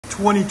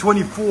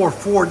2024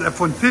 Ford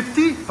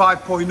F-150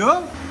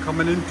 5.0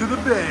 coming into the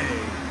bay.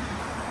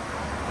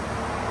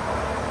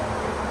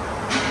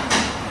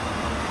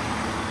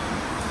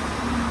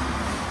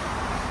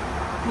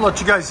 I'll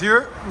let you guys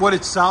hear what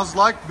it sounds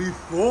like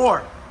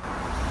before.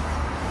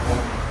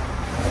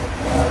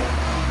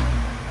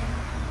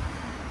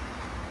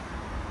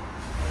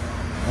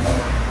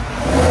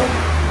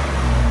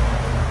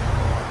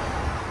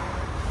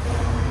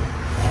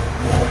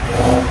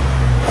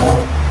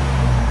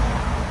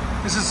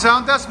 Is the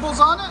sound decibels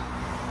on it?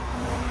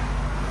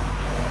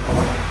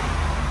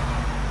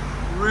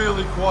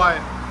 Really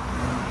quiet.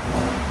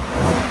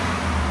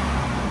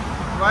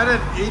 Right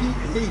at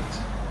 88.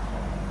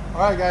 All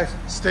right, guys,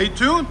 stay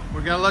tuned.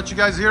 We're gonna let you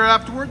guys hear it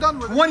after we're done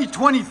with it.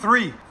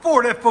 2023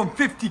 Ford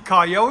F-150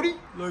 Coyote.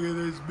 Look at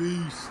this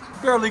beast.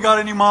 Barely got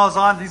any miles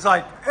on. He's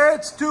like,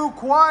 it's too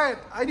quiet.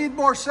 I need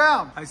more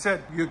sound. I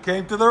said, you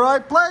came to the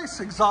right place.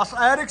 Exhaust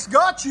Addicts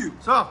got you.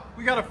 So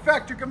we got a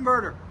factory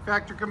converter.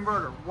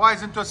 Why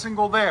isn't a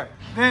single there?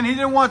 Then he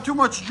didn't want too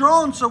much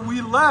drone, so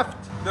we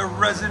left the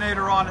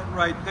resonator on it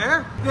right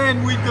there.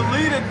 Then we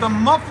deleted the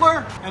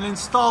muffler and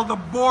installed the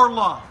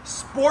BORLA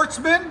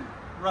SPORTSMAN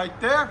right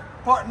there.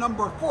 Part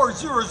number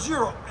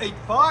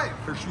 40085.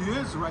 There she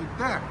is right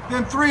there.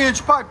 Then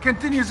 3-inch pipe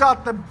continues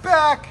out the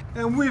back,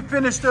 and we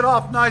finished it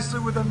off nicely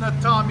with a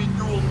Natami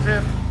dual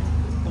tip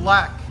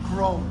black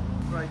chrome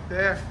right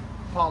there.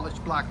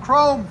 Polished black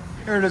chrome.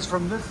 Here it is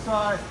from this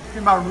side.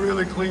 Came out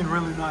really clean,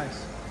 really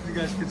nice. You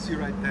guys can see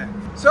right there.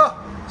 So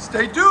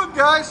stay tuned,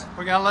 guys.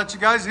 We're gonna let you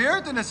guys hear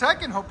it in a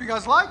second. Hope you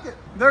guys like it.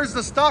 There's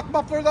the stock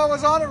muffler that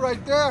was on it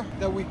right there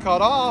that we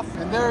cut off,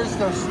 and there's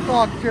the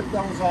stock tip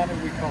that was on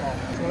it we cut off.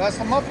 So that's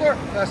the muffler,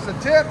 that's the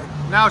tip.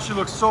 Now she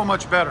looks so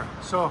much better.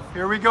 So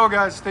here we go,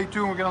 guys. Stay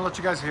tuned. We're gonna let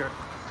you guys hear it.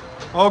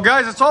 Oh,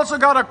 guys, it's also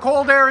got a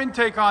cold air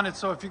intake on it.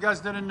 So if you guys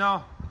didn't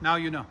know, now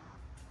you know.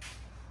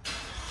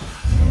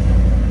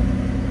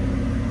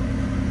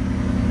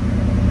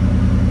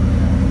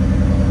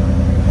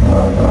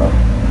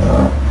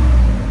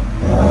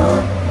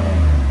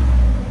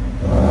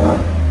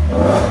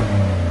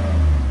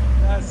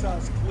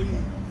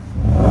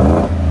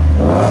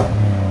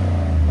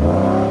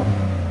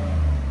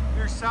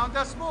 Sound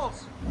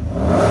decibels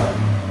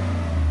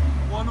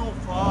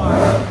 105.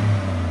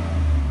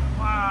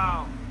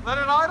 Wow. Let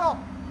it idle.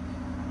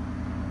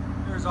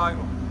 Here's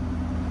idle.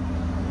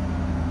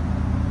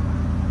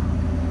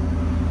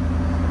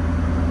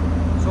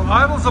 So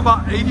idle's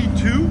about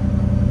 82.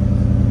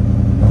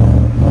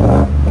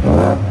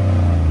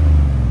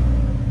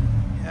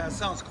 Yeah, it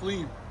sounds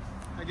clean.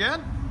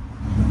 Again?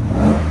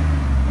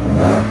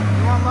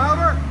 You want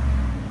louder?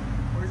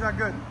 Or is that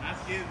good?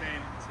 That's good,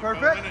 man.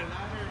 Perfect?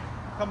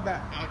 Come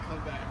back. I'll come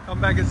back. Come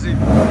back and see.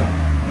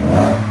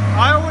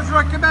 I always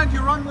recommend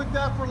you run with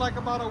that for like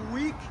about a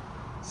week,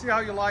 see how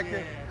you like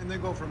it, and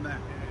then go from there.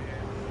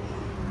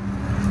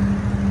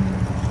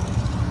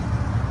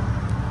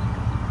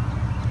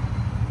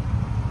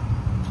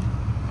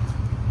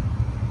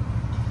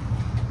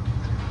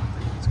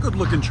 It's a good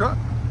looking truck.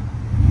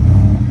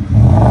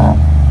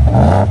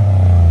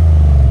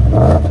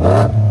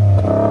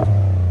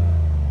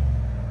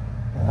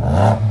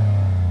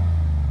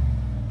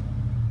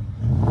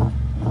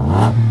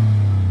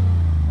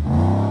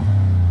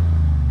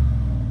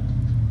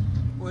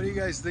 What do you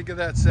guys think of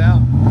that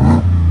sound?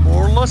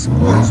 BORLA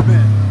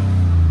SPORTSMAN.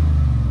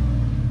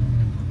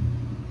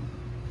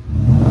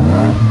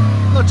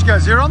 Let you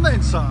guys hear on the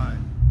inside.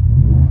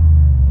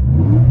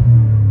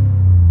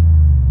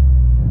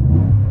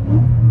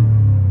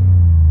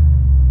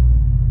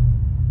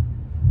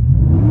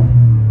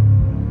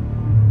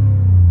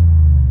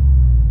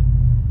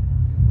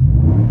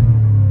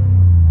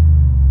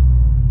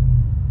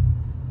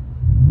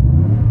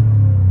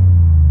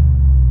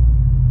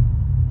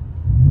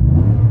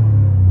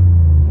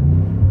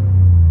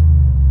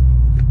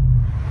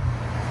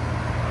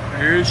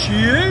 Here she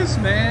is,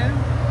 man.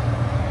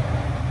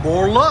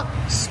 BORLA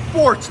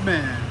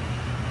SPORTSMAN.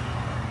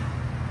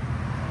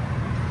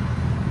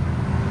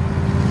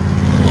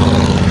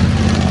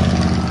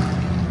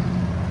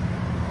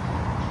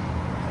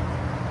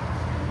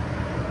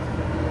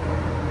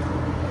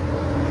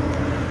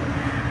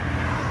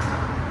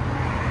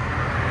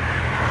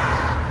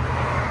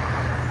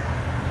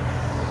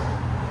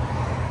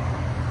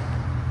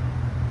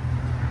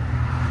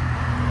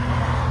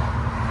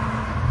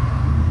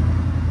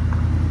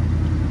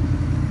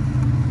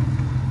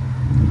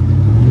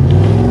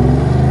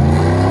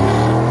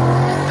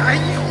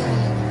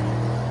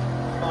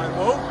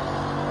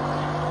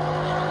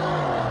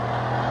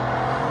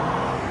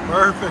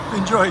 Perfect.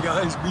 Enjoy,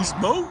 guys. Beast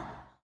mode.